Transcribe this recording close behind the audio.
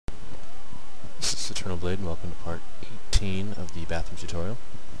this is Eternal Blade, and welcome to part 18 of the bathroom tutorial.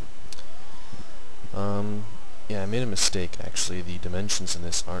 Yeah, I made a mistake actually. The dimensions in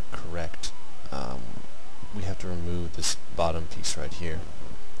this aren't correct. We have to remove this bottom piece right here,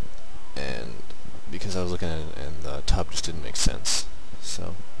 and because I was looking at it and the tub just didn't make sense,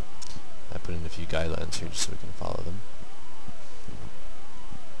 so I put in a few guidelines here just so we can follow them.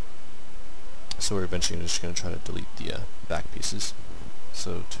 So we're eventually just going to try to delete the back pieces.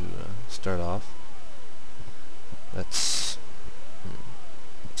 So to start off, let's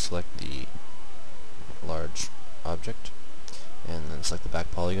select the large object and then select the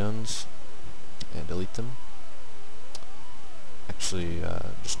back polygons and delete them. Actually,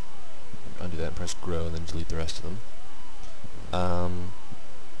 just undo that and press grow and then delete the rest of them.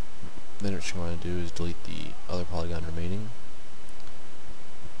 Then what you want to do is delete the other polygon remaining,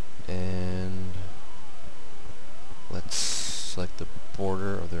 and let's select the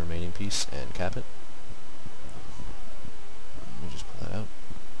border of the remaining piece and cap it. Let me just pull that out.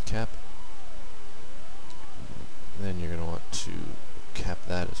 Cap. Then you're going to want to cap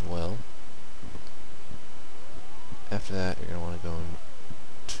that as well. After that, you're going to want to go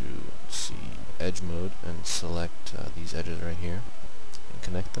into edge mode and select these edges right here and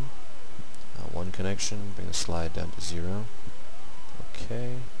connect them. One connection, bring the slide down to 0.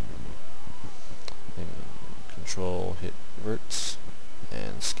 Okay. And Control hit verts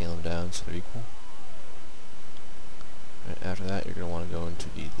and scale them down so they're equal. Right, after that, you're going to want to go into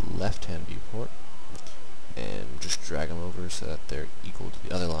the left-hand viewport and just drag them over so that they're equal to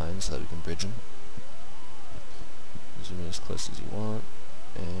the other lines so that we can bridge them. Zoom in as close as you want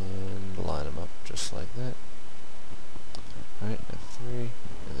and line them up just like that. Alright, F3,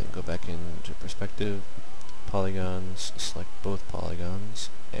 and then go back into perspective, polygons, select both polygons,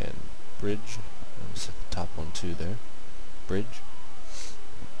 and bridge. Set the top one too there. Bridge.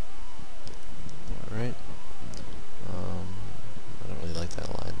 Alright. I don't really like that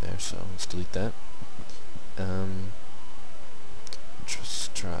line there, so let's delete that.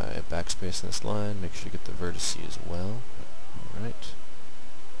 Just try backspace in this line, make sure you get the vertices as well. Alright.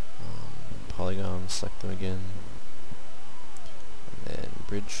 Polygons, select them again. And then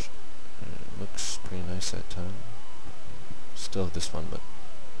bridge. It looks pretty nice that time. Still have this one, but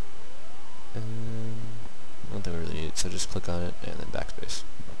I don't think we really need it, so just click on it and then backspace.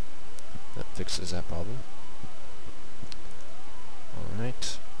 That fixes that problem.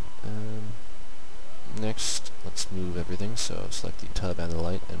 Alright. Next, let's move everything, so select the tub and the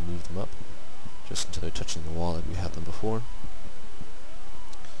light and move them up just until they're touching the wall like we had them before.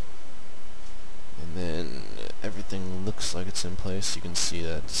 And then everything looks like it's in place. You can see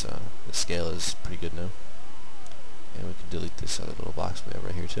that the scale is pretty good now. And we can delete this other little box we have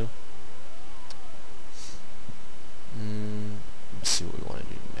right here too. Let's see what we want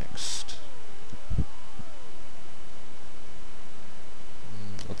to do next.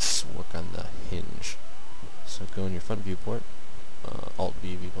 Let's work on the hinge. So go in your front viewport,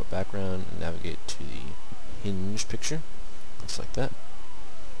 Alt-V viewport background, and navigate to the hinge picture. Looks like that.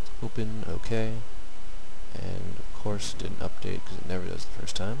 Open, OK. And of course it didn't update because it never does the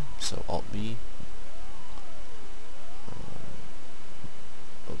first time. So Alt-V.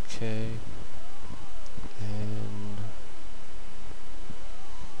 OK. And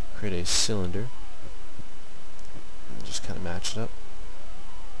create a cylinder. And just kind of match it up.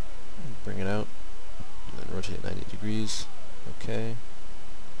 Bring it out. And then rotate it 90 degrees. Okay.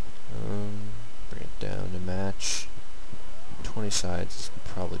 Bring it down to match. 20 sides is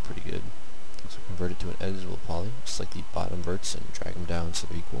probably pretty good. So convert it to an editable poly, just like the bottom verts, and drag them down so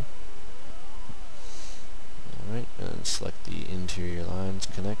they're equal. Alright, and then select the interior lines,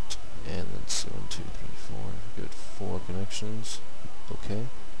 connect, and then so 1, 2, 3, 4. Good, 4 connections. Okay.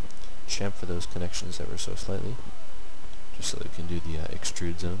 Chamfer those connections ever so slightly, just so that we can do the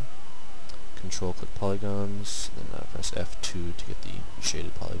extrude zone. Control click polygons, then press F2 to get the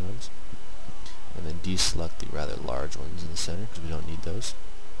shaded polygons, and then deselect the rather large ones in the center because we don't need those.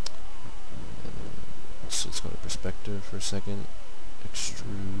 So let's go to perspective for a second,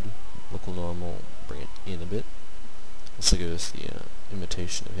 extrude, local normal, bring it in a bit. This will give us the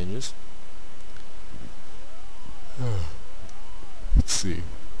imitation of hinges. Let's see.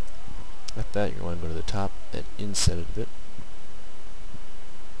 After that, you're going to want to go to the top and inset it a bit.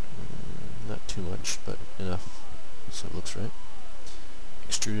 Not too much, but enough so it looks right.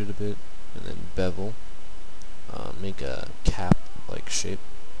 Extrude it a bit, and then bevel. Make a cap-like shape.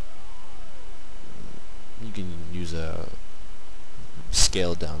 You can use a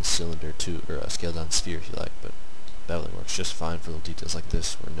scaled-down cylinder too, or a scaled-down sphere if you like, but beveling works just fine for little details like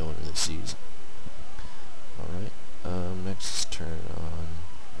this where no one really sees. Alright, next turn on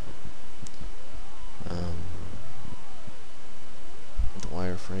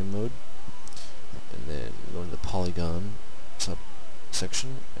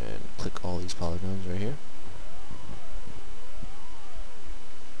section and click all these polygons right here.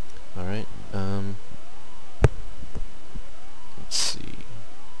 Alright, let's see.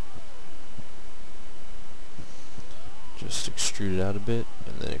 Just extrude it out a bit,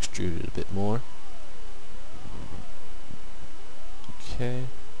 and then extrude it a bit more. Okay,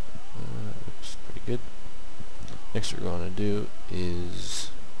 looks pretty good. Next what we're going to do is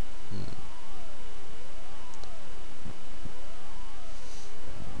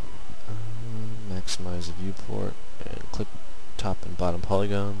maximize the viewport and click top and bottom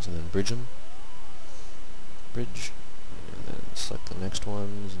polygons and then bridge them. Bridge, and then select the next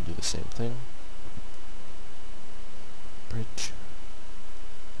ones and do the same thing. Bridge,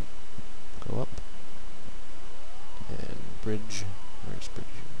 go up, and bridge. Where's bridge?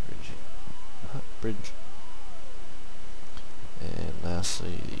 Bridge. And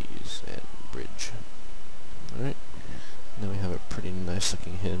lastly these, and bridge. Alright, now we have a pretty nice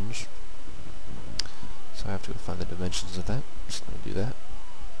looking hinge. So I have to go find the dimensions of that. Just going to do that.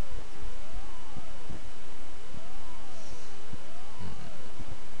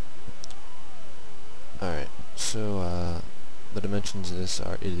 Alright, so the dimensions of this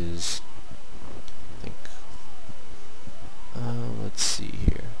are, it is, I think, let's see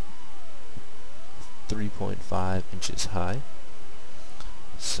here, 3.5 inches high.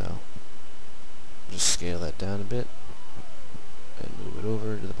 So just scale that down a bit and move it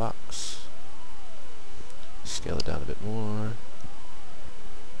over to the box. Scale it down a bit more.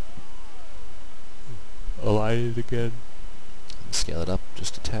 Align it again. And scale it up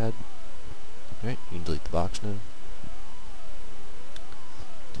just a tad. Alright, you can delete the box now.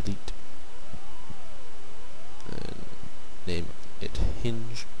 Delete. And name it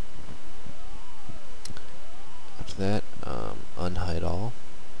Hinge. After that, unhide all.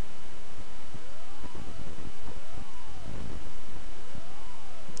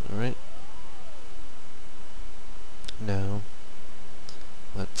 Alright. Now,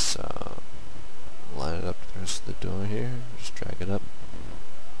 let's line it up to the rest of the door here. Just drag it up.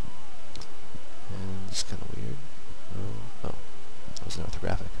 And it's kind of weird. Oh, that was an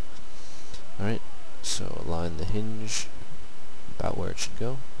orthographic. Alright, so align the hinge about where it should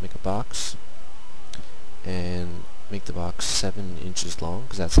go. Make a box. And make the box 7 inches long,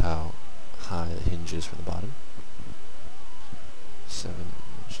 because that's how high the hinge is from the bottom. 7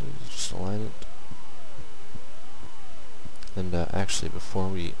 inches, just align it. And actually, before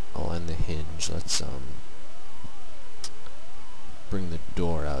we align the hinge, let's bring the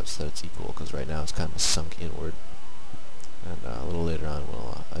door out so that it's equal, because right now it's kind of sunk inward. And a little later on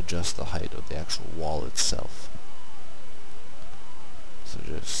we'll adjust the height of the actual wall itself. So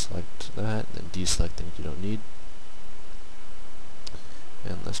just select that, and then deselect things you don't need.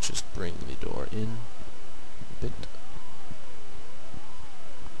 And let's just bring the door in a bit.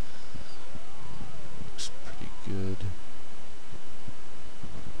 Looks pretty good.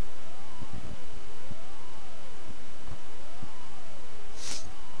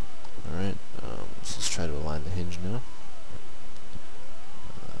 Alright, so let's try to align the hinge now.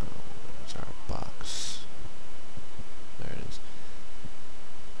 Where's our box? There it is.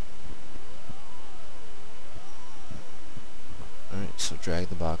 Alright, so drag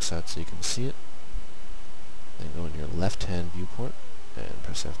the box out so you can see it. Then go in your left-hand viewport and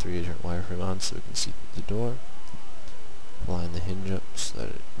press F3 to turn wireframe on so we can see the door. Line the hinge up so that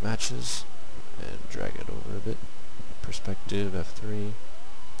it matches, and drag it over a bit. Perspective, F3.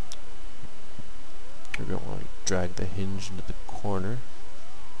 We're going to want to drag the hinge into the corner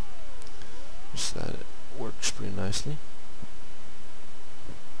so that it works pretty nicely.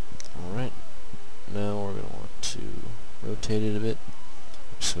 Alright, now we're going to want to rotate it a bit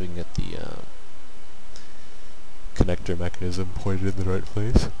so we can get the connector mechanism pointed in the right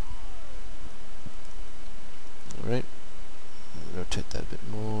place. Alright, rotate that a bit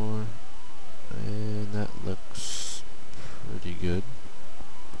more, and that looks pretty good.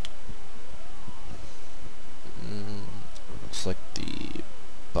 Select the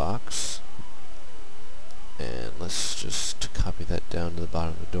box, and let's just copy that down to the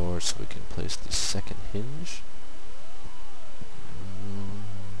bottom of the door so we can place the second hinge.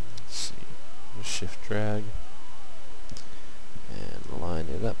 Let's see, just shift drag and line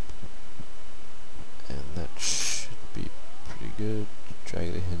it up, and that should be pretty good.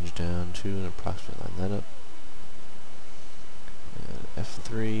 Drag the hinge down too and approximately line that up. And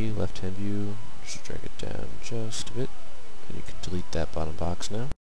F3, left hand view, just drag it down just a bit, and you can delete that bottom box now.